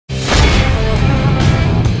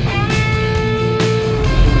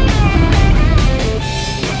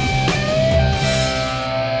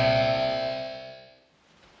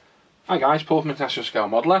Hi guys, Paul from International Scale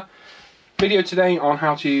Modeller. Video today on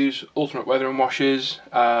how to use ultimate weathering washes.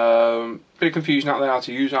 Bit of confusion out there how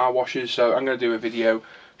to use our washes, so I'm going to do a video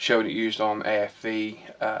showing it used on AFV,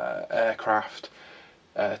 aircraft,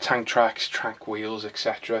 tank tracks, track wheels,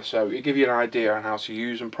 etc. So it'll give you an idea on how to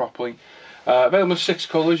use them properly. Available in 6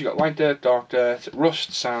 colours. You've got light dirt, dark dirt,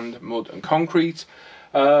 rust, sand, mud and concrete.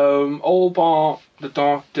 All bar the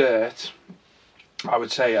dark dirt, I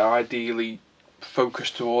would say, are ideally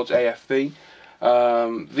focused towards AFV.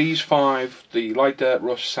 These 5, the light dirt,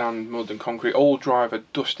 rust, sand, mud and concrete, all drive a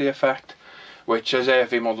dusty effect, which as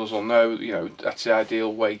AFV models will know, that's the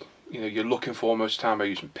ideal way you're looking for most of the time by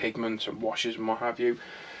using pigments and washes and what have you.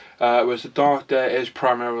 Whereas the dark dirt is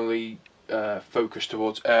primarily focused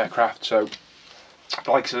towards aircraft, so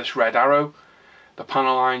the likes of this red arrow, the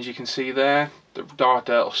panel lines you can see there, the dark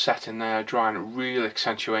dirt will set in there, dry and really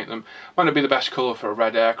accentuate them. Might not be the best colour for a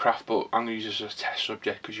red aircraft, but I'm going to use this as a test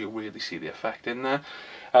subject because you'll really see the effect in there.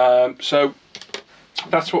 So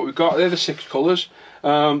that's what we've got. They're the 6 colours.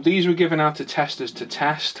 These were given out to testers to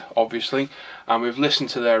test, obviously, and we've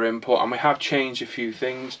listened to their input and we have changed a few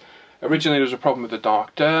things. Originally there was a problem with the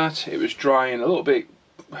dark dirt. It was drying a little bit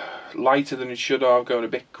lighter than it should have, going a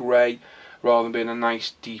bit grey, rather than being a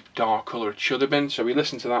nice deep dark colour it should have been. So we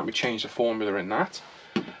listened to that and we changed the formula in that.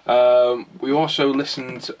 We also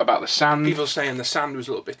listened about the sand. People saying the sand was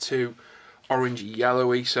a little bit too orangey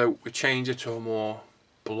yellowy, so we changed it to a more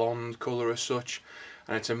blonde colour as such,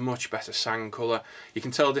 and it's a much better sand colour. You can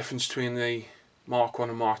tell the difference between the Mark 1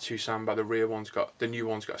 and Mark 2 sand by the new one's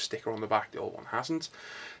got a sticker on the back, the old one hasn't.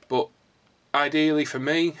 But ideally for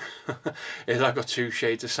me is I've got 2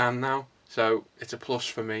 shades of sand now, so it's a plus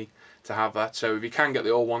for me to have that. So if you can get the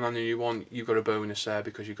old one and the new one, you've got a bonus there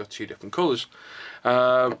because you've got 2 different colours.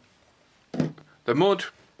 The mud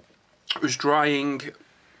was drying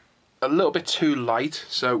a little bit too light,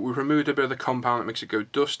 so we removed a bit of the compound that makes it go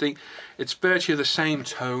dusty. It's virtually the same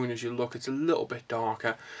tone as you look, it's a little bit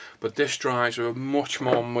darker, but this dries with a much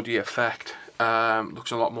more muddy effect.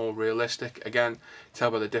 Looks a lot more realistic. Again,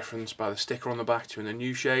 tell by the difference by the sticker on the back to in the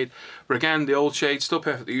new shade. But again, the old shade's still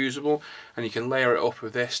perfectly usable, and you can layer it up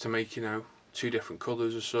with this to make 2 different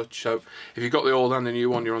colours as such. So if you've got the old and the new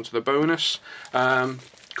one, you're onto the bonus.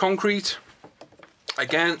 Concrete,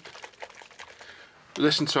 again,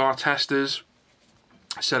 listen to our testers.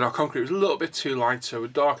 I said our concrete was a little bit too light, so we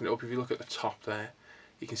darkened it up. If you look at the top there,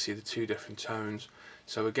 you can see the 2 different tones.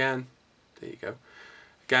 So again, there you go.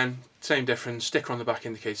 Again, same difference, sticker on the back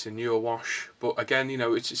indicates a newer wash, but again,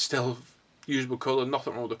 it's still usable colour,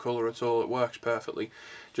 nothing wrong with the colour at all, it works perfectly.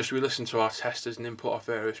 Just we listen to our testers and input off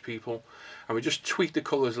various people, and we just tweak the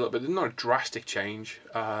colours a little bit. There's not a drastic change,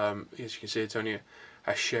 as you can see it's only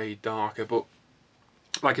a shade darker, but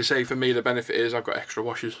like I say, for me the benefit is I've got extra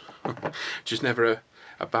washes, which is never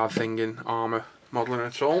a bad thing in armour modelling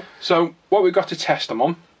at all. So what we've got to test them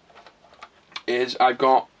on is I've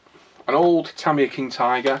got an old Tamiya King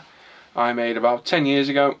Tiger I made about 10 years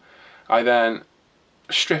ago. I then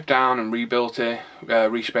stripped down and rebuilt it,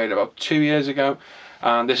 resprayed it about 2 years ago,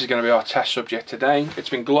 and this is going to be our test subject today. It's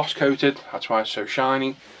been gloss coated, that's why it's so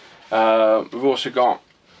shiny. We've also got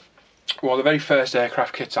one of the very first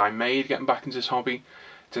aircraft kits I made getting back into this hobby.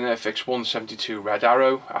 It's an Airfix 172 Red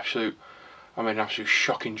Arrow. I made an absolute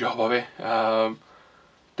shocking job of it.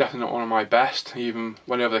 Definitely not one of my best. Even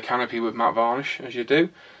went over the canopy with matte varnish, as you do,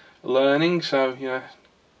 learning. So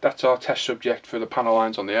that's our test subject for the panel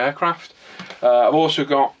lines on the aircraft. I've also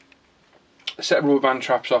got a set of rubber band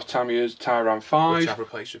traps off Tamiya's Tyran 5, which I've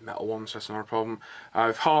replaced with metal ones, so that's not a problem.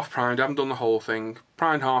 I've half primed, I haven't done the whole thing,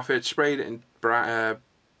 primed half it, sprayed it in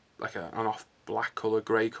like an off black colour,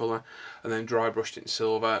 grey colour, and then dry brushed it in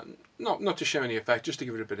silver. Not to show any effect, just to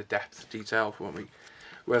give it a bit of depth detail for when we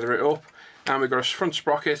weather it up. And we've got a front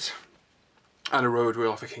sprocket and a road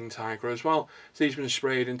wheel off a King Tiger as well. So these have been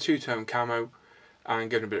sprayed in 2-tone camo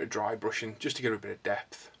and given a bit of dry brushing just to give it a bit of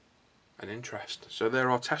depth and interest. So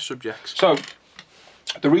they're our test subjects. So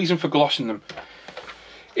the reason for glossing them: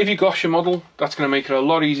 if you gloss your model, that's going to make it a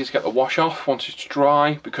lot easier to get the wash off once it's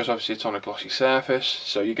dry, because obviously it's on a glossy surface,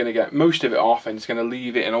 so you're going to get most of it off, and it's going to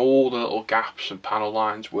leave it in all the little gaps and panel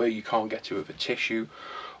lines where you can't get to with a tissue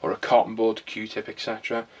or a cotton bud, Q-tip,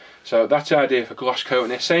 etc. So that's the idea for gloss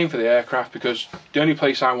coating it. Same for the aircraft, because the only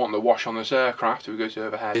place I want the wash on this aircraft, if we go to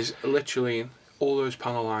overhead, is literally in all those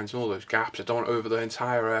panel lines and all those gaps. I don't want over the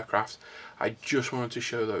entire aircraft, I just wanted to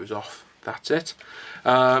show those off. That's it.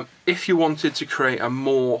 If you wanted to create a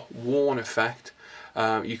more worn effect,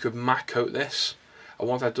 you could matte coat this, and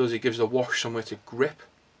what that does, it gives the wash somewhere to grip,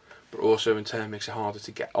 but also in turn makes it harder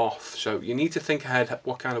to get off. So you need to think ahead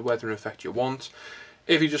what kind of weathering effect you want.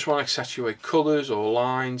 If you just want to accentuate colours or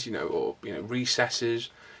lines, or recesses,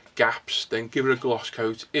 gaps, then give it a gloss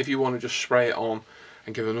coat. If you want to just spray it on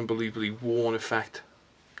and give an unbelievably worn effect,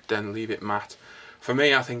 then leave it matte. For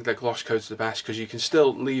me, I think the gloss coat's the best because you can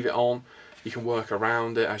still leave it on, you can work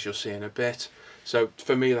around it, as you'll see in a bit. So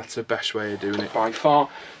for me, that's the best way of doing it by far.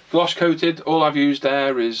 Gloss coated, all I've used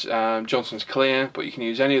there is Johnson's Clear, but you can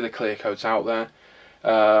use any of the clear coats out there.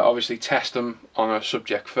 Obviously test them on a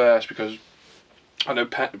subject first, because I know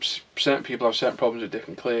certain people have certain problems with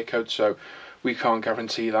different clear coats, so we can't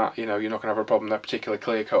guarantee that you're not going to have a problem with that particular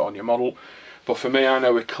clear coat on your model. But for me, I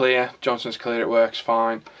know with Clear, Johnson's Clear, it works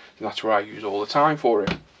fine, and that's where I use all the time for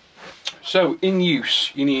it. So in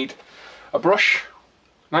use, you need a brush,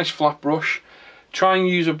 nice flat brush. Try and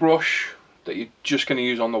use a brush that you're just going to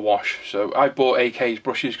use on the wash. So I bought AK's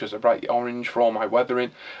brushes because they're bright orange for all my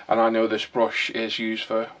weathering, and I know this brush is used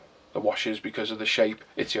for the washes because of the shape.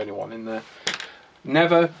 It's the only one in there.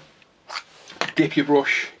 Never dip your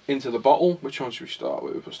brush into the bottle. Which one should we start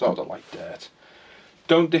with? We'll start with the light dirt.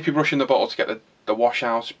 Don't dip your brush in the bottle to get the wash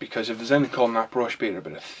out, because if there's anything on that brush, be it a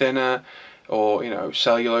bit of thinner or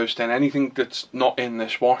cellulose, then anything that's not in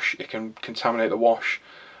this wash, it can contaminate the wash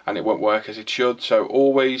and it won't work as it should. So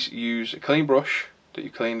always use a clean brush that you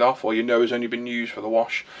cleaned off, or has only been used for the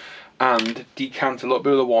wash, and decant a little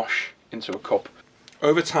bit of the wash into a cup.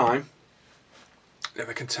 Over time, if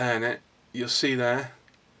I can turn it, you'll see there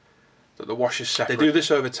that the wash is separate. They do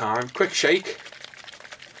this over time. Quick shake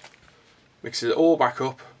mixes it all back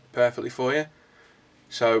up perfectly for you.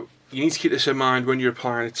 So you need to keep this in mind when you're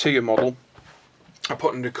applying it to your model. And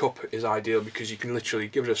putting the cup is ideal because you can literally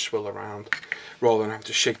give it a swill around rather than having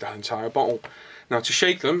to shake that entire bottle. Now to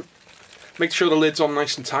shake them, make sure the lid's on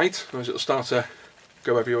nice and tight, otherwise it'll start to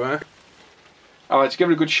go everywhere. I like to give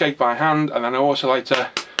it a good shake by hand, and then I also like to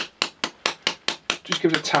just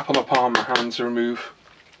give it a tap on the palm of my hand to remove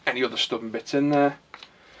any other stubborn bits in there.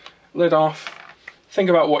 Lid off. Think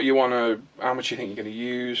about what you want to, how much you think you're going to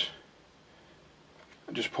use,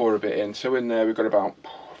 and just pour a bit in. So in there we've got about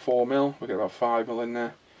 4 ml, we've got about 5 ml in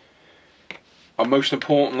there. And most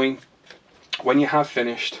importantly, when you have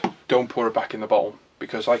finished, don't pour it back in the bottle,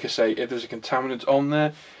 because like I say, if there's a contaminant on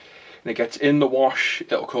there and it gets in the wash,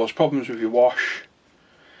 it'll cause problems with your wash,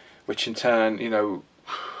 which in turn, it'll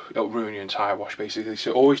ruin your entire wash basically.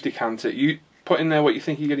 So always decant it. You put in there what you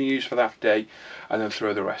think you're going to use for that day, and then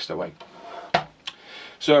throw the rest away.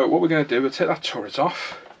 So what we're going to do, we'll take that turret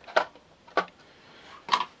off.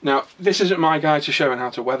 Now this isn't my guide to showing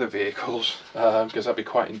how to weather vehicles, because that'd be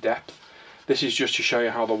quite in depth. This is just to show you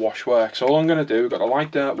how the wash works. So all I'm going to do, we've got a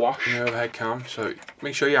light dirt wash in the overhead cam, so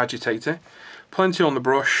make sure you agitate it. Plenty on the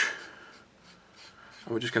brush,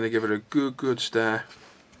 and we're just going to give it a good stir.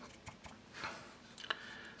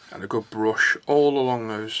 And a good brush all along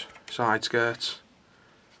those side skirts.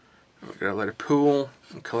 And we're going to let it pool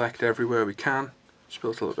and collect everywhere we can.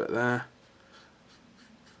 Spilt a little bit there.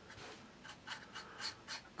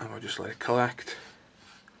 And we'll just let it collect.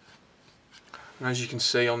 And as you can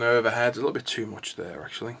see on the overhead, a little bit too much there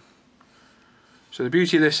actually. So the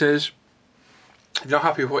beauty of this is, if you're not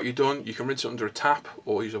happy with what you've done, you can rinse it under a tap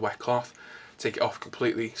or use a wet cloth, take it off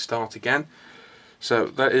completely, start again. So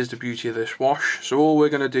that is the beauty of this wash. So all we're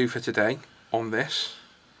going to do for today on this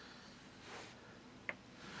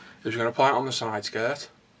is we're going to apply it on the side skirt.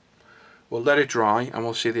 We'll let it dry and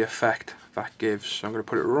we'll see the effect that gives. So I'm going to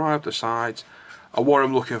put it right up the sides. And what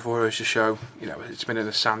I'm looking for is to show, it's been in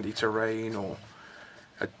a sandy terrain or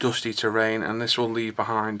a dusty terrain, and this will leave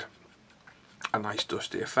behind a nice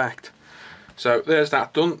dusty effect. So there's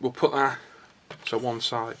that done. We'll put that to one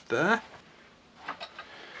side there.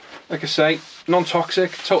 Like I say,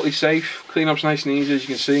 non-toxic, totally safe, clean up's nice and easy. As you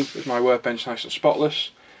can see, with my workbench nice and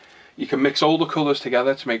spotless. You can mix all the colours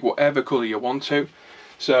together to make whatever colour you want to.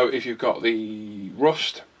 So if you've got the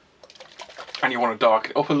rust and you want to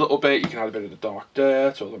darken it up a little bit, you can add a bit of the dark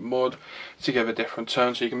dirt or the mud to give a different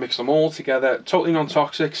tone. So you can mix them all together. Totally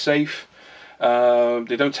non-toxic, safe.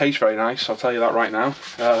 They don't taste very nice, I'll tell you that right now.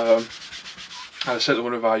 And I certainly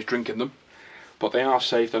wouldn't advise drinking them. But they are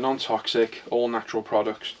safe, they're non-toxic, all natural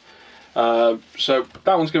products. So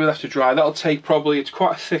that one's going to be left to dry. That'll take probably, it's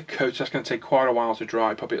quite a thick coat, so that's going to take quite a while to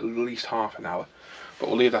dry, probably at least half an hour. But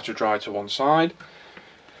we'll leave that to dry to one side.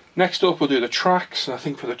 Next up we'll do the tracks, and I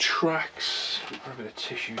think for the tracks, we'll put a bit of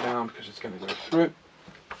tissue down because it's going to go through.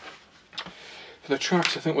 For the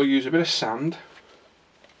tracks I think we'll use a bit of sand,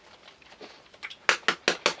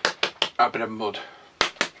 a bit of mud.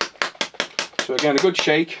 So again, a good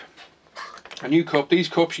shake, a new cup. These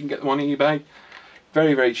cups you can get them on eBay,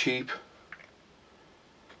 very cheap,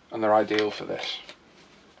 and they're ideal for this.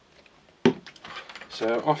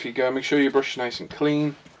 So off you go. Make sure your brush is nice and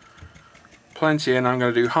clean. Plenty in. I'm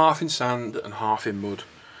going to do half in sand and half in mud.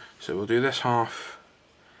 So we'll do this half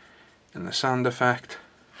in the sand effect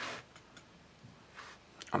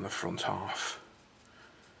and the front half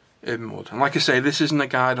in mud. And like I say, this isn't a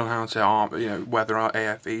guide on how to weather our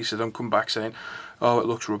AFV, so don't come back saying, oh, it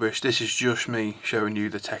looks rubbish. This is just me showing you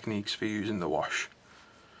the techniques for using the wash.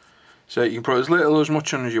 So you can put as little or as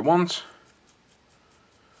much on as you want.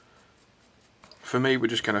 For me, we're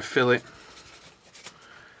just going to fill it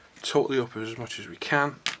totally up as much as we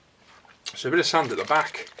can. So a bit of sand at the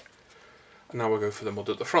back, and now we'll go for the mud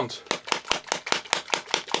at the front.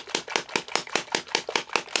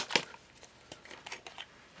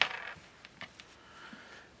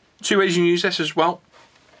 Two ways you can use this as well.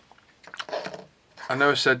 I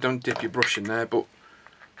know I said don't dip your brush in there, but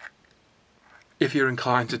if you're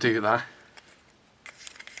inclined to do that,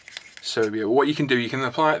 so be it. What you can do, you can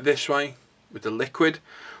apply it this way with the liquid,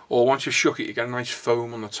 or once you've shook it, you get a nice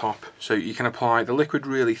foam on the top. So you can apply the liquid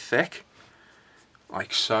really thick,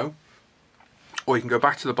 like so, or you can go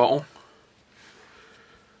back to the bottle.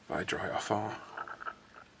 If I dry it off, then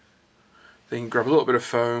you can grab a little bit of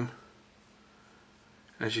foam.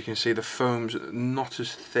 As you can see, the foam's not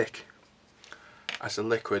as thick as the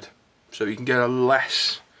liquid, so you can get a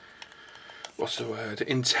less,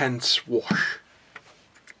 intense wash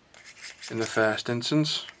in the first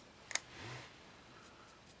instance.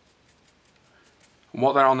 And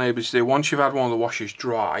what that'll enable you to do, once you've had one of the washes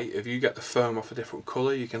dry, if you get the foam off a different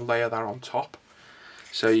colour, you can layer that on top.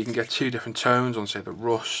 So you can get two different tones on, say, the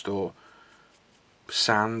rust or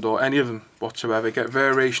sand or any of them whatsoever. Get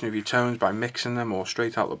variation of your tones by mixing them or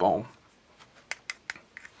straight out the bottle.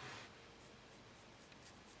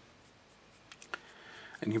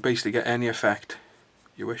 And you basically get any effect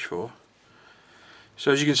you wish for.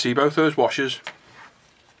 So as you can see, both those washes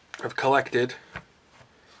have collected,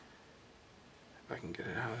 if I can get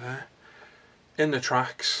it out of there, in the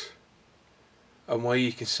tracks, and where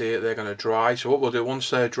you can see it, they're going to dry. So what we'll do, once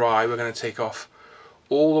they're dry, we're going to take off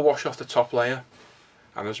all the wash off the top layer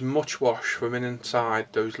and as much wash from inside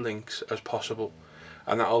those links as possible,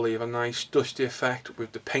 and that'll leave a nice dusty effect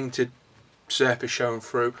with the painted surface showing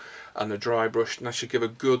through and the dry brush, and that should give a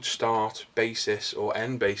good start basis or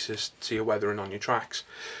end basis to your weathering on your tracks.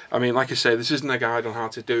 I mean, like I say, this isn't a guide on how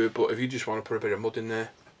to do it, but if you just want to put a bit of mud in there,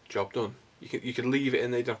 job done. You can leave it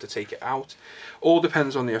in there, you don't have to take it out. All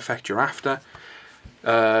depends on the effect you're after,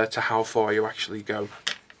 to how far you actually go.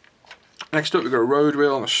 Next up, we've got a road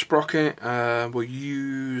wheel and a sprocket. We'll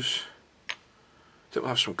use, I think we'll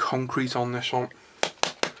have some concrete on this one.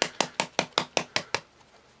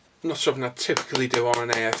 Not something I typically do on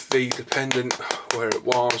an AFV, depending where it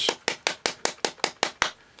was.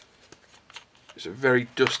 It's a very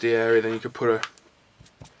dusty area, then you could put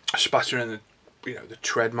a spatter in the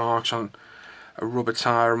tread marks on a rubber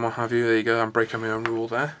tyre and what have you. There you go, I'm breaking my own rule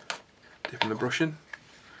there. Dipping the brush in.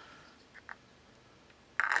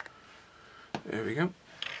 There we go.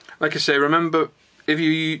 Like I say, remember, if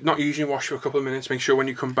you're not using your wash for a couple of minutes, make sure when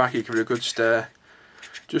you come back you give it a good stir,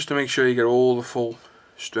 just to make sure you get all the full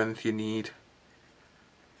strength you need.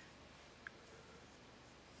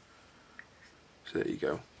 So there you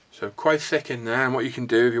go. So quite thick in there, and what you can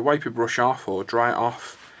do, if you wipe your brush off or dry it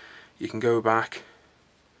off, you can go back,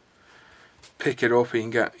 pick it up,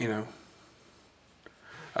 and you can get,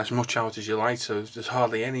 as much out as you like, so there's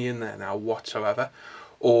hardly any in there now whatsoever.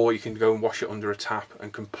 Or you can go and wash it under a tap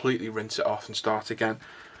and completely rinse it off and start again.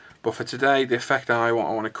 But for today, the effect I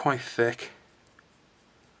want it quite thick,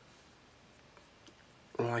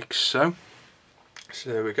 like so.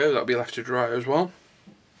 So there we go, that'll be left to dry as well.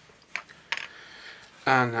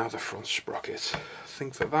 And now the front sprocket. I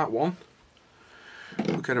think for that one,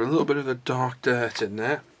 we'll get a little bit of the dark dirt in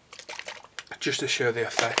there, just to show the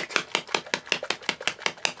effect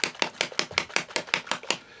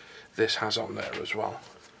this has on there as well.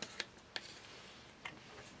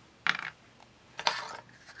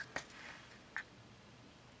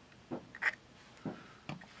 There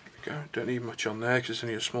we go, don't need much on there because it's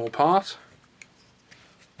only a small part.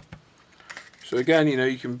 So again,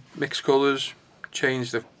 you can mix colours,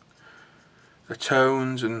 change the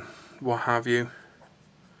tones and what have you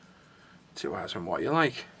to as and what you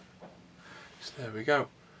like. So there we go.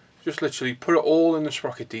 Just literally put it all in the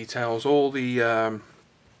sprocket details, all the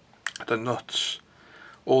nuts,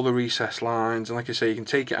 all the recessed lines, and like I say, you can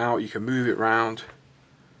take it out, you can move it round.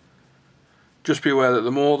 Just be aware that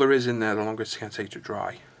the more there is in there, the longer it's going to take to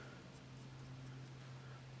dry.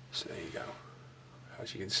 So there you go.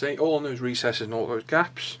 As you can see, all in those recesses and all those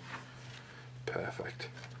gaps. Perfect.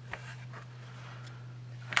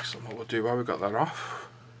 Excellent. What we'll do while we've got that off,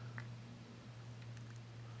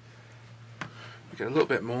 get a little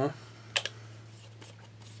bit more,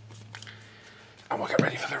 and we'll get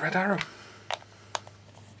ready for the red arrow.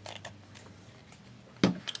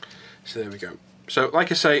 So there we go. So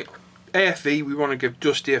like I say, AFV, we want to give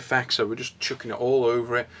dusty effects, so we're just chucking it all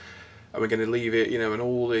over it, and we're going to leave it, you know, in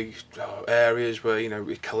all the areas where, you know,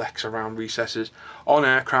 it collects around recesses. On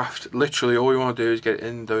aircraft, literally all you want to do is get it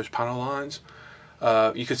in those panel lines.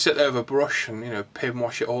 You could sit there with a brush and, you know, pin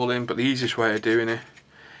wash it all in, but the easiest way of doing it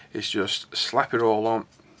is just slap it all on,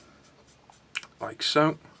 like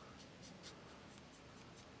so.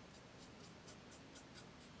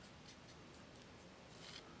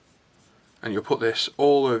 And you'll put this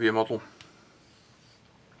all over your model,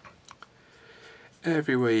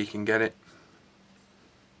 everywhere you can get it.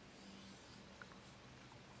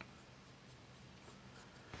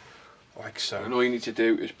 Like so. And all you need to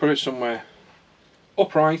do is put it somewhere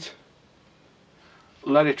upright,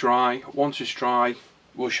 let it dry. Once it's dry,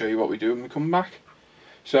 we'll show you what we do when we come back.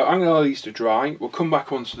 So I'm going to allow these to dry. We'll come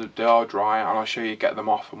back once they are dry and I'll show you get them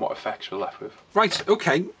off and what effects we're left with. Right,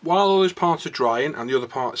 okay, while all those parts are drying and the other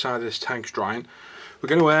side of this tank's drying, we're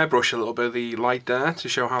going to airbrush a little bit of the light there to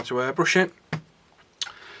show how to airbrush it.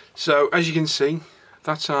 So as you can see,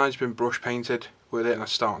 that side's been brush painted with it and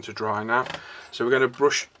it's starting to dry now. So we're going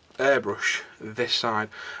to airbrush this side.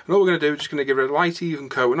 And all we're going to do is just going to give it a light even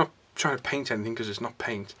coat. We're not trying to paint anything because it's not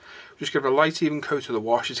paint. Just give it a light even coat of the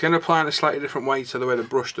wash. It's going to apply in a slightly different way to the way the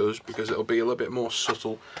brush does because it'll be a little bit more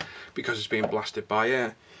subtle because it's being blasted by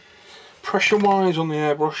air. Pressure wise on the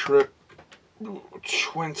airbrush, we're at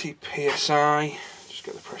 20 psi. Just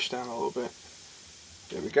get the pressure down a little bit.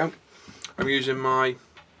 There we go. I'm using my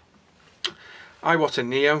iWater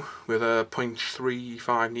Neo with a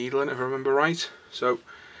 0.35 needle in it, if I remember right. So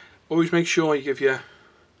always make sure you give your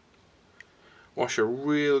wash a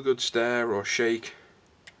real good stir or shake.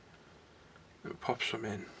 And pop some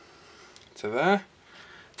in to there.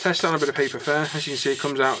 Test it on a bit of paper fair. As you can see, it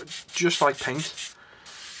comes out just like paint.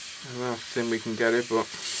 I don't know how thin we can get it, but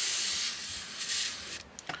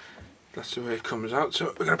that's the way it comes out.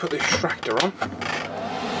 So we're going to put the extractor on.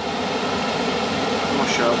 More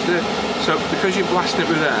sharp there. So because you're blasting it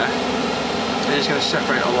with air, it's going to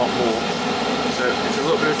separate a lot more. So it's a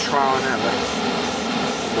little bit of trial and error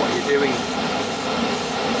what you're doing.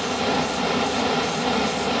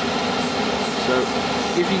 So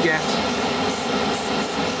if you get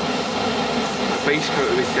a base coat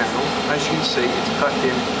of it down, as you can see, it's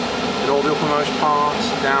collecting in all the uppermost parts,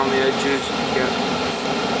 down the edges. You get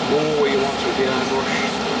more where you want it with the airbrush.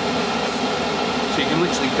 So you can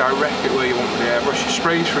literally direct it where you want with the airbrush. It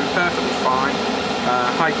sprays through perfectly fine.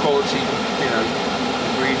 High quality, you know,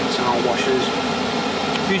 ingredients in our washes.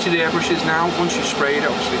 The beauty of the airbrush is now, once you've sprayed it,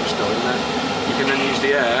 obviously it's still in there, you can then use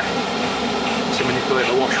the air to manipulate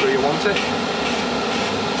the wash where you want it.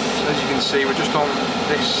 As you can see, we're just on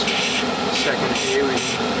this segment here. We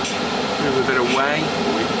move a bit away,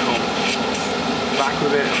 or we can come back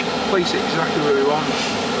with it, place it exactly where we want.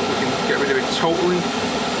 We can get rid of it totally.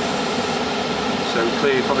 So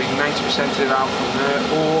clearly probably 90% of it out from there,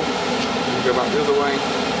 or we can go back the other way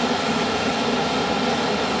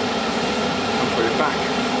and put it back.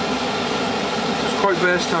 It's quite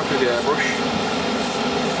versatile with the airbrush.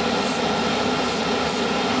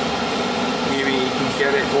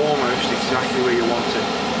 Get it almost exactly where you want it.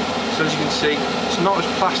 So as you can see, it's not as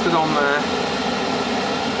plastered on there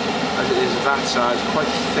as it is that side. It's quite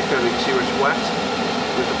thicker. You can see where it's wet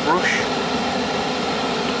with the brush.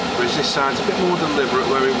 Whereas this side's a bit more deliberate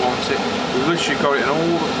where we want it. We've literally got it in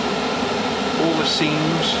all the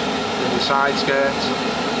seams, in the side skirts,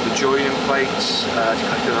 the joining plates. It's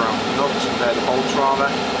collected around the nuts and the bolts rather,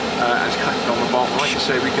 and it's collected on the bottom. Like I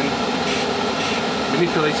say, we can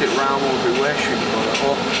manipulate it round where we wish. We can put it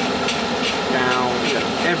up, down, you know,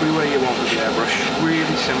 everywhere you want with the airbrush.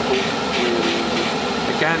 Really simple, really easy.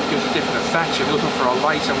 Again, it gives a different effect. If you're looking for a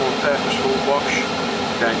lighter, more purposeful wash,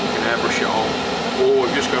 then you can airbrush it on. Or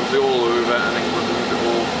just go all over and then remove it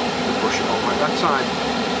all and brush it on like that side.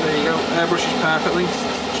 There you go, airbrushes perfectly,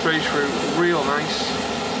 sprays through real nice.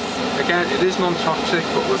 Again, it is non-toxic,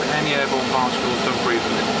 but with any airborne particles, don't breathe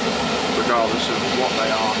them in, regardless of what they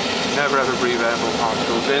are. Never ever breathe airborne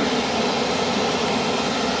particles in.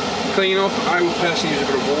 Clean up, I would personally use a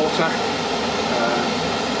bit of water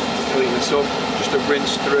to clean this up, just to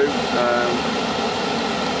rinse through. Try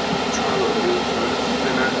a little bit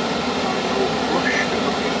thinner brush,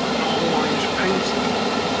 I use paint.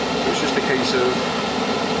 So it's just a case of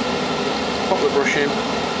pop the brush in,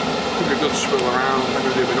 give it a good swirl around. I'm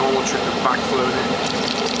going to do the normal trick of backflowing it,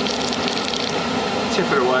 tip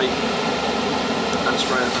it away, and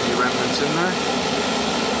spray any remnants in there.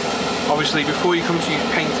 Obviously, before you come to use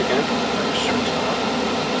paint again, just switch that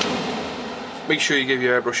make sure you give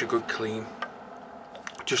your airbrush a good clean,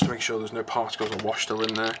 just to make sure there's no particles or wash still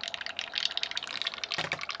in there.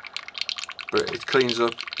 But it cleans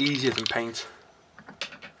up easier than paint.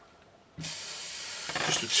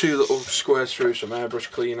 Just with 2 little squares through some airbrush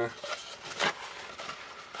cleaner.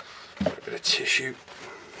 A bit of tissue.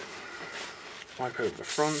 Wipe over the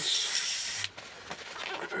front.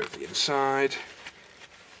 Wipe over the inside.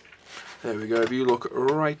 There we go. If you look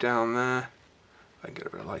right down there, I can get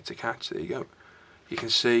a bit of light to catch. There you go. You can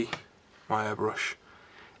see my airbrush,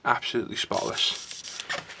 absolutely spotless.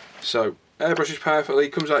 So airbrushes perfectly,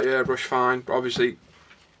 comes out your airbrush fine. But obviously,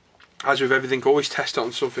 as with everything, always test it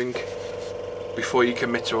on something before you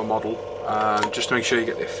commit to a model, just to make sure you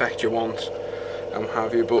get the effect you want and what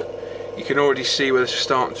have you. But you can already see where this is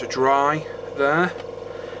starting to dry there.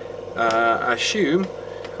 I assume,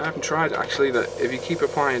 I haven't tried it actually, that if you keep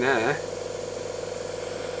applying air,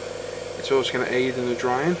 it's also going to aid in the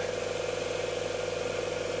drying,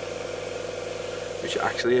 which it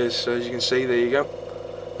actually is. So as you can see, there you go,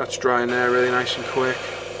 that's drying there really nice and quick.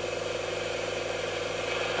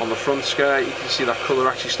 On the front skirt you can see that colour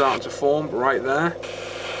actually starting to form right there.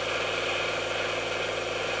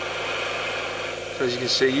 So as you can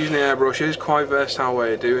see, using the airbrush is quite a versatile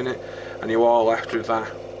way of doing it, and you are left with that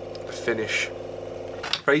finish.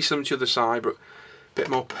 Very similar to the other side, but a bit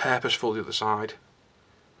more purposeful the other side.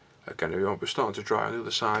 Again, we're starting to dry on the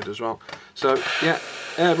other side as well. So yeah,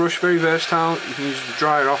 airbrush, very versatile. You can use it to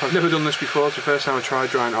dry it off. I've never done this before, it's the first time I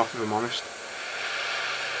tried drying it off, if I'm honest.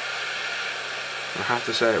 I have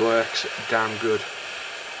to say it works damn good.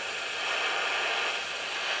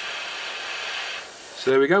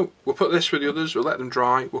 So there we go, we'll put this with the others, we'll let them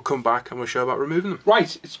dry, we'll come back and we'll show about removing them.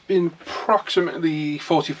 Right, it's been approximately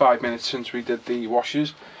 45 minutes since we did the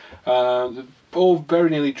washes. They're all very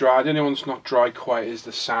nearly dried. The only one's not dry quite is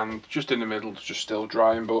the sand, just in the middle, it's just still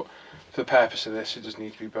drying, but for the purpose of this it does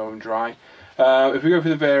need to be bone dry. If we go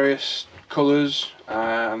through the various colours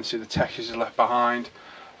and see the textures are left behind,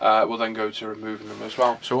 we'll then go to removing them as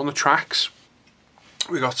well. So on the tracks,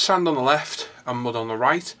 we got sand on the left and mud on the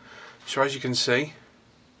right. So as you can see,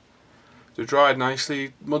 they're dried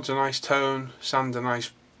nicely. Mud's a nice tone, sand's a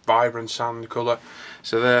nice vibrant sand colour,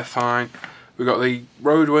 so they're fine. We've got the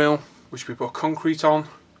road wheel, which we put concrete on.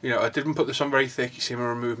 You know, I didn't put this on very thick. You see me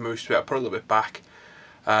remove most of it. I put a little bit back.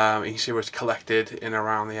 You can see where it's collected in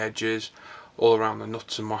around the edges, all around the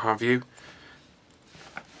nuts and what have you.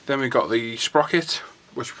 Then we've got the sprocket,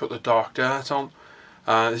 which we put the dark dirt on.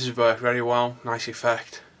 This has worked very well, nice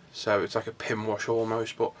effect. So it's like a pin wash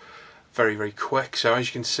almost, but very, very quick. So as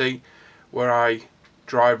you can see, where I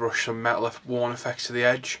dry brush some metal worn effects to the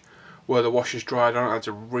edge, where the wash is dried on, it adds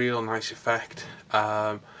a real nice effect.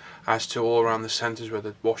 As to all around the centres where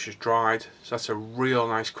the wash is dried, so that's a real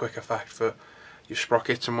nice quick effect for your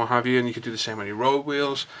sprockets and what have you. And you can do the same on your road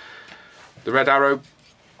wheels. The red arrow,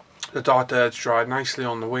 the dark dirt's dried nicely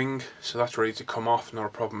on the wing, so that's ready to come off, not a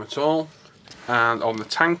problem at all. And on the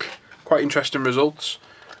tank, quite interesting results.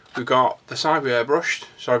 We've got the side we airbrushed.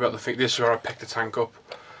 Sorry about the thing, this is where I picked the tank up,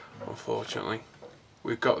 unfortunately.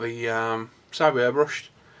 We've got the side we airbrushed.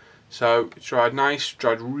 So it's dried nice,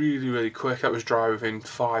 dried really, really quick. That was dry within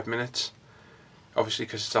 5 minutes. Obviously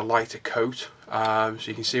because it's a lighter coat. So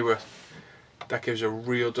you can see where that gives a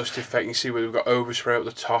real dust effect. You can see where we've got overspray at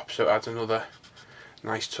the top, so it adds another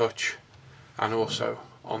nice touch. And also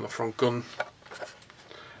on the front gun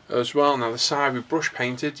as well. Now the side we brush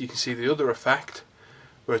painted, you can see the other effect,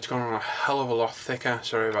 where it's gone on a hell of a lot thicker.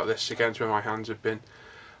 Sorry about this, again, it's where my hands have been.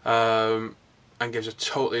 And gives a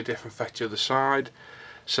totally different effect to the other side.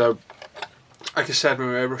 So, like I said, when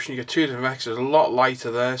we're airbrushing, you get 2 different effects. There's a lot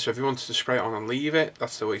lighter there, so if you wanted to spray it on and leave it,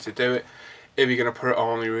 that's the way to do it. If you're going to put it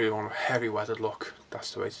on, you really want a heavy weathered look,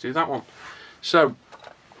 that's the way to do that one. So,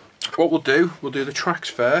 what we'll do the tracks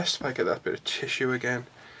first. If I get that bit of tissue again,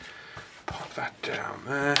 pop that down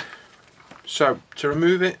there. So, to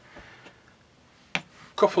remove it, a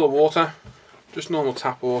cup full of water, just normal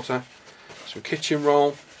tap water, some kitchen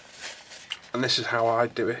roll, and this is how I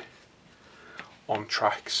do it on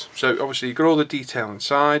tracks. So obviously you've got all the detail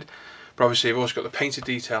inside, but obviously you've also got the painted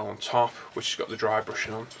detail on top, which has got the dry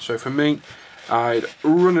brushing on. So for me, I'd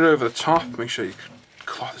run it over the top, make sure your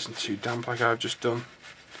cloth isn't too damp like I've just done.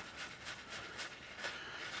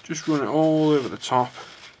 Just run it all over the top,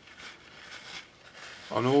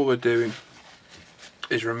 and all we're doing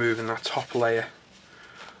is removing that top layer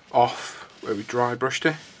off where we dry brushed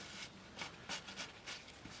it.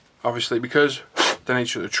 Obviously because the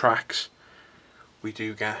nature of the tracks, we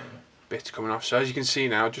do get bits coming off. So as you can see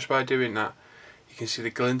now, just by doing that, you can see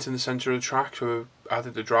the glint in the centre of the track, so we've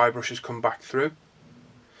added the dry brushes come back through.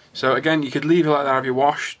 So again, you could leave it like that if you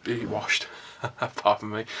washed. pardon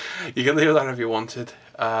me. You can leave that if you wanted.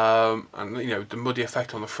 And you know, the muddy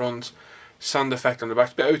effect on the front, sand effect on the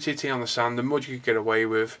back. A bit OTT on the sand. The mud you could get away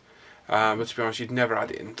with, but to be honest, you'd never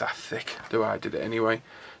had it in that thick, the way I did it anyway.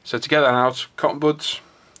 So to get that out, cotton buds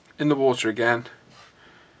in the water again,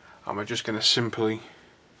 and we're just going to simply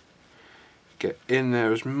get in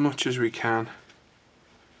there as much as we can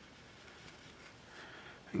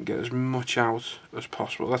and get as much out as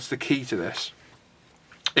possible. That's the key to this.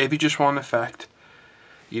 If you just want an effect,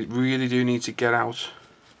 you really do need to get out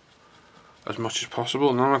as much as possible.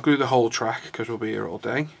 And I'm not going to do the whole track because we'll be here all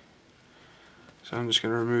day. So I'm just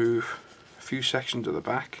going to remove a few sections of the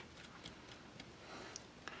back,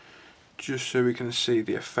 just so we can see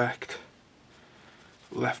the effect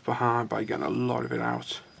left behind by getting a lot of it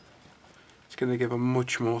out. It's going to give a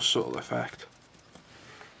much more subtle effect.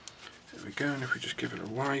 There we go, and if we just give it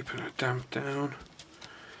a wipe and a damp down.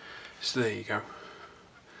 So there you go.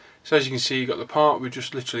 So as you can see, you've got the part we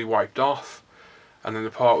just literally wiped off, and then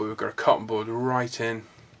the part where we've got a cotton bud right in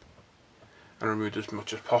and removed as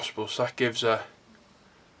much as possible. So that gives a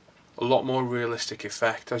lot more realistic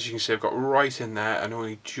effect. As you can see, I've got right in there and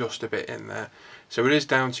only just a bit in there. So it is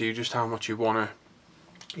down to you just how much you want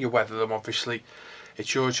to weather them. Obviously,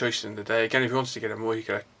 it's your choice in the day. Again, if you wanted to get more, you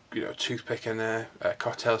get a toothpick in there, a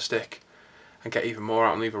cocktail stick, and get even more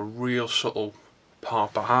out and leave a real subtle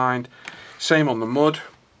part behind. Same on the mud.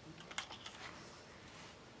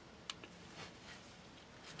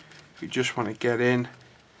 If you just want to get in,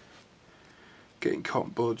 getting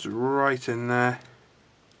cotton buds right in there.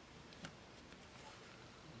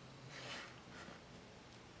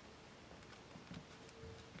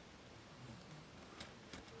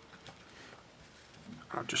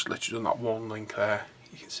 I've just literally done that one link there.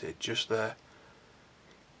 You can see it just there.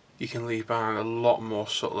 You can leave behind a lot more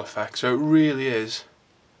subtle effects. So it really is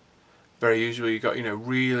very usual. You've got,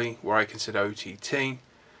 really where I consider OTT.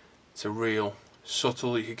 It's a real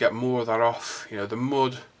subtle. You could get more of that off. The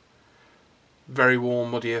mud, very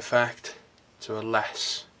warm muddy effect to a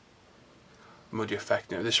less muddy effect.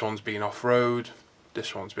 This one's been off-road.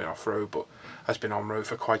 This one's been off-road, but has been on-road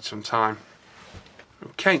for quite some time.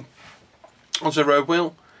 Okay. Onto the road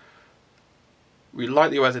wheel. We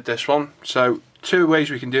lightly weathered this one, so two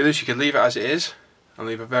ways we can do this. You can leave it as it is and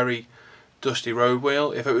leave a very dusty road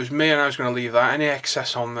wheel. If it was me and I was going to leave that, any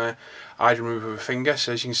excess on there I'd remove with a finger.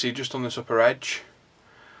 So as you can see, just on this upper edge,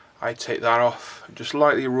 I'd take that off and just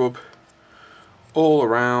lightly rub all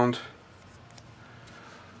around,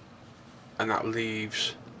 and that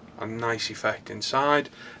leaves a nice effect inside.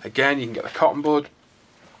 Again, you can get the cotton bud,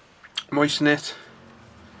 moisten it,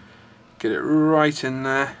 get it right in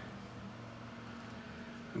there,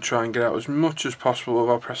 and try and get out as much as possible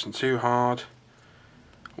without pressing too hard.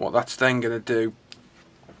 What that's then going to do,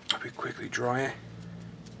 if we quickly dry it,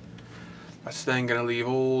 that's then going to leave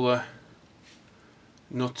all the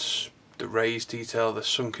nuts, the raised detail, the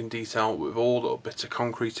sunken detail with all little bits of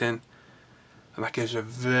concrete in, and that gives a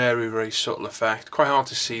very, very subtle effect. Quite hard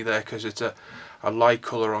to see there because it's a light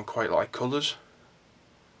colour on quite light colours,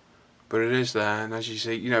 but it is there. And as you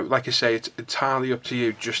see, like I say, it's entirely up to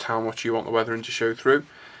you just how much you want the weathering to show through.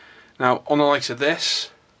 Now on the likes of this,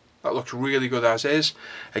 that looks really good as is.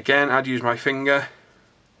 Again, I'd use my finger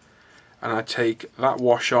and I'd take that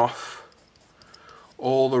wash off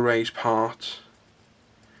all the raised parts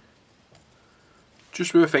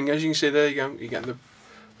just with a finger. As you can see, there you go, you're getting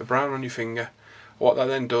the brown on your finger. What that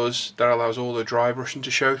then does, that allows all the dry brushing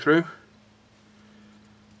to show through.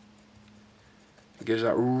 It gives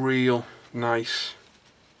that real nice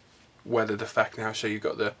weathered effect now. So you've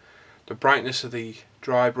got the brightness of the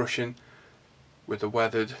dry brushing with the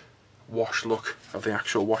weathered wash look of the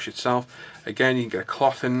actual wash itself. Again, you can get a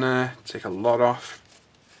cloth in there, take a lot off.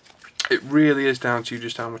 It really is down to you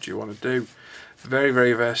just how much you want to do. Very,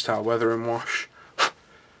 very versatile weather and wash.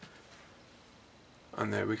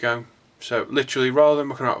 And there we go. So literally, rather than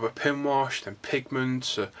looking out of a pin wash, then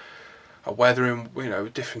pigments, a weathering,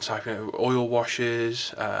 different type, oil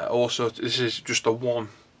washes. Also, this is just a one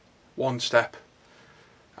step.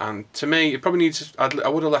 And to me, it probably needs. I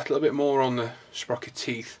would have left a little bit more on the sprocket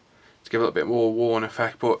teeth to give a little bit more worn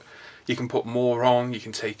effect. But you can put more on. You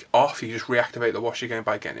can take off. You just reactivate the wash again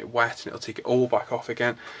by getting it wet, and it'll take it all back off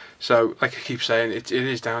again. So, like I keep saying, it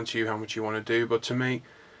is down to you how much you want to do. But to me,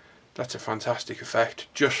 that's a fantastic effect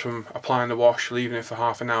just from applying the wash, leaving it for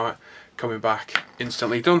half an hour, coming back,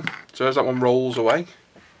 instantly done. So as that one rolls away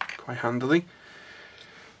quite handily.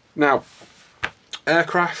 Now,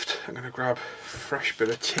 aircraft, I'm going to grab a fresh bit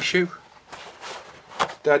of tissue.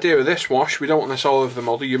 The idea with this wash, we don't want this all over the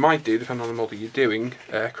model. You might do, depending on the model you're doing,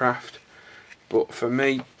 aircraft. But for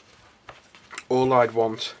me, all I'd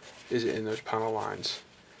want is it in those panel lines.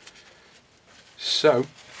 So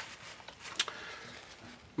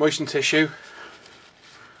moisten tissue,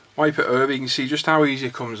 wipe it over, you can see just how easy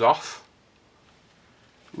it comes off.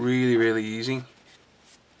 Really easy.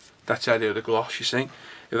 That's the idea of the gloss, you see.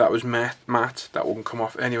 If that was matte, that wouldn't come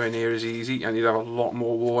off anywhere near as easy, and you'd have a lot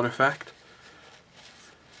more worn effect.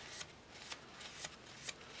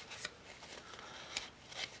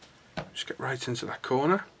 Just get right into that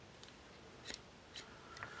corner.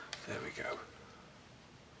 There we go.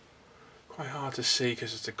 Quite hard to see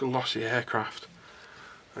because it's a glossy aircraft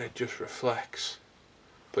and it just reflects.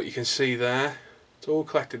 But you can see there, it's all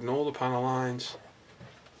collected in all the panel lines,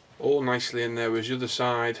 all nicely in there, whereas the other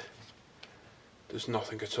side, there's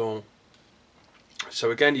nothing at all.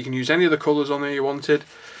 So again, you can use any of the colours on there you wanted,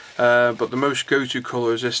 but the most go-to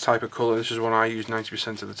colour is this type of colour. This is what I use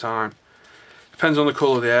 90% of the time. Depends on the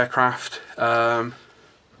colour of the aircraft. For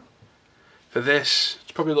this,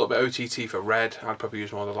 it's probably a little bit OTT for red. I'd probably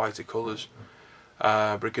use one of the lighter colours,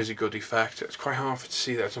 but it gives a good effect. It's quite hard to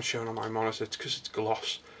see that it's not showing on my monitor. It's because it's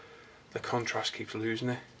gloss. The contrast keeps losing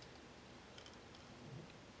it,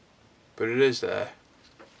 but it is there,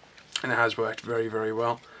 and it has worked very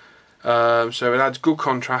well. So it adds good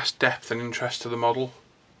contrast, depth and interest to the model,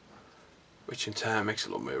 which in turn makes it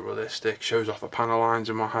a little bit realistic, shows off the panel lines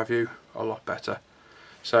and what have you a lot better.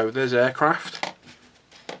 So there's aircraft.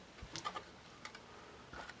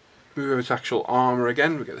 Move over to actual armour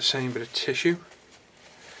again, we get the same bit of tissue.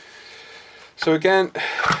 So again,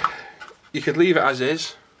 you could leave it as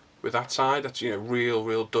is with that side. That's, you know,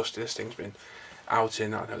 real dusty. This thing's been out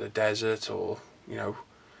in, I don't know, the desert or, you know,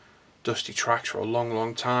 dusty tracks for a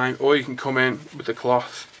long time. Or you can come in with the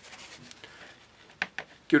cloth,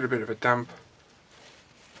 give it a bit of a damp.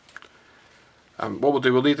 What we'll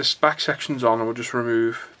do, we'll leave the back sections on and we'll just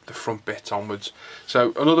remove the front bits onwards.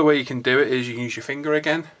 So another way you can do it is you can use your finger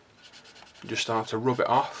again and just start to rub it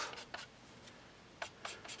off.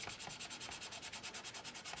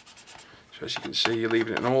 So as you can see, you're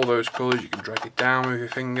leaving it in all those colours. You can drag it down with your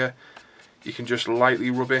finger. You can just lightly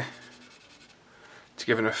rub it to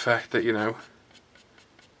give an effect that, you know,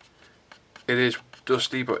 it is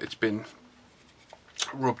dusty, but it's been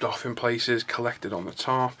rubbed off in places, collected on the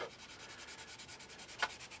top,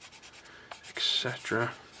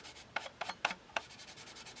 etc.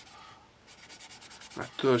 That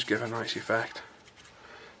does give a nice effect.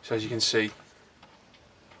 So as you can see,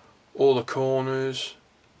 all the corners,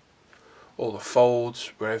 all the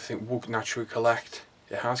folds where everything would naturally collect,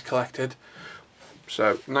 it has collected.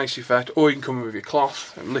 So nice effect. Or you can come in with your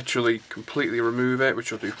cloth and literally completely remove it, which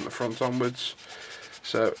you'll do from the front onwards.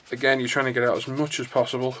 So again, you're trying to get out as much as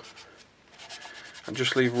possible and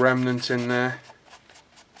just leave remnants in there.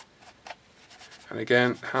 And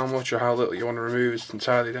again, how much or how little you want to remove is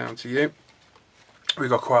entirely down to you. We've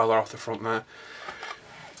got quite a lot off the front there,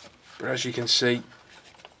 but as you can see,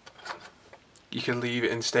 you can leave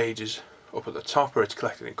it in stages up at the top where it's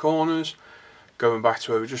collected in corners, going back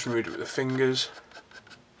to where we just removed it with the fingers,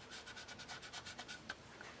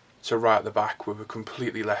 to right at the back where we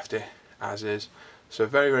completely left it as is. So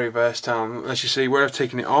very versatile. As you see, where I've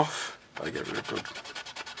taken it off, I get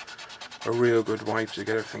a real good wipe to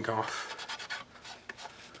get everything off.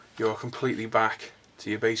 You're completely back to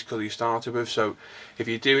your base colour you started with. So if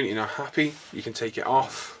you're doing it, you're not happy, you can take it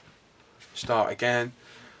off, start again.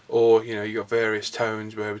 Or, you know, you've got various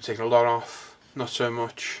tones where we're taking a lot off, not so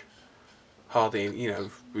much, hardly, you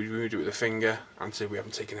know, we removed it with a finger, and so we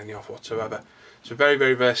haven't taken any off whatsoever. So very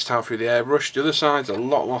versatile through the airbrush. The other side's a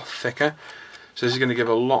lot thicker, so this is going to give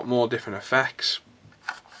a lot more different effects.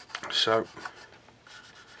 So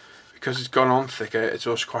because it's gone on thicker, it's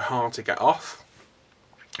also quite hard to get off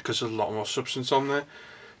because there's a lot more substance on there.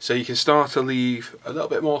 So you can start to leave a little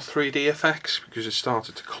bit more 3D effects because it's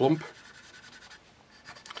started to clump.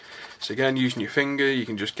 So again, using your finger, you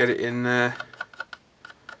can just get it in there.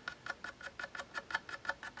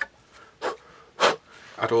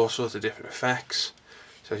 Add all sorts of different effects.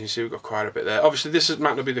 So as you can see, we've got quite a bit there. Obviously this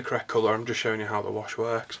might not be the correct colour, I'm just showing you how the wash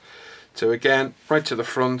works. So again, right to the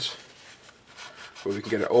front, where we can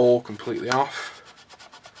get it all completely off.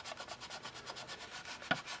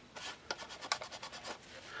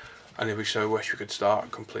 And if we so wish, we could start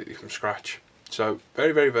completely from scratch. So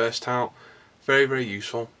very versatile, very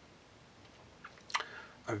useful,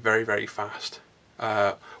 and very fast.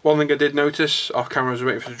 One thing I did notice off camera as I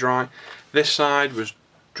was waiting for it to dry, this side was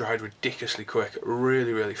dried ridiculously quick,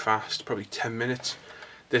 really fast, probably 10 minutes.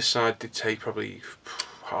 This side did take probably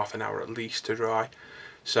half an hour at least to dry.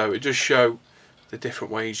 So it does show the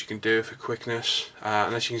different ways you can do it for quickness.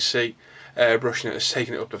 And as you can see, airbrushing it has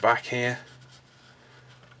taken it up the back here,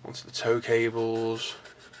 onto the toe cables,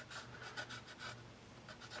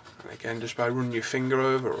 again, just by running your finger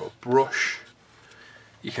over or brush,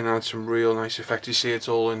 you can add some real nice effect. You see it's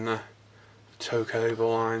all in the toe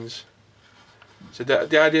oval lines. So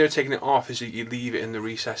the idea of taking it off is that you leave it in the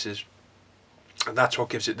recesses, and that's what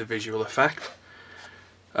gives it the visual effect.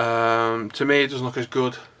 To me, it doesn't look as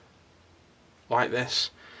good like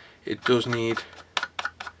this. It does need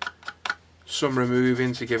some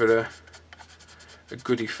removing to give it a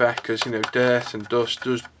good effect, because you know, dirt and dust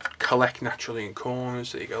does collect naturally in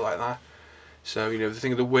corners. There you go, like that. So you know, the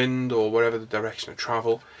thing of the wind or whatever the direction of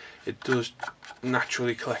travel, it does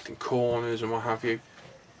naturally collect in corners and what have you,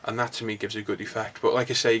 and that to me gives a good effect. But like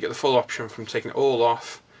I say, you get the full option from taking it all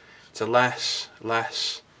off to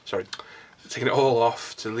taking it all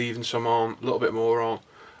off to leaving some on, a little bit more on,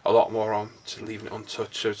 a lot more on, to leaving it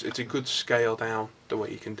untouched. So it's a good scale down the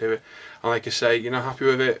way you can do it. And like I say, you're not happy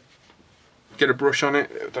with it, get a brush on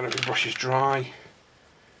it. I don't know if the brush is dry,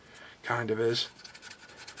 kind of is.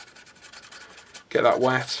 Get that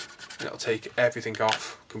wet and it'll take everything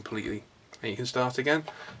off completely, and you can start again.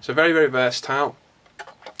 So very, very versatile.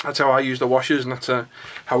 That's how I use the washers, and that's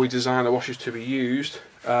how we design the washers to be used.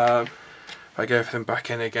 If I get everything back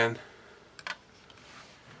in again,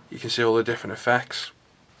 you can see all the different effects.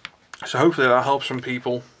 So hopefully that helps some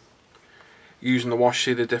people using the wash,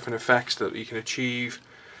 see the different effects that you can achieve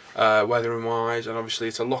weathering wise, and obviously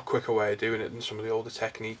it's a lot quicker way of doing it than some of the older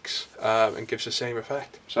techniques, and gives the same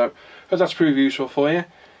effect. So hope that's proved useful for you. If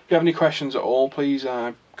you have any questions at all, please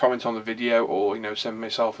comment on the video, or you know, send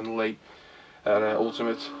myself and Lee at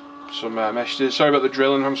Ultimate some messages. Sorry about the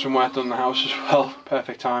drilling, having some work done in the house as well.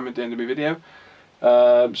 Perfect time at the end of my video.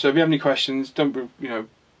 So if you have any questions, don't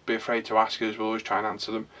be afraid to ask us. We'll always try and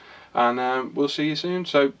answer them, and we'll see you soon.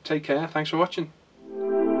 So take care. Thanks for watching.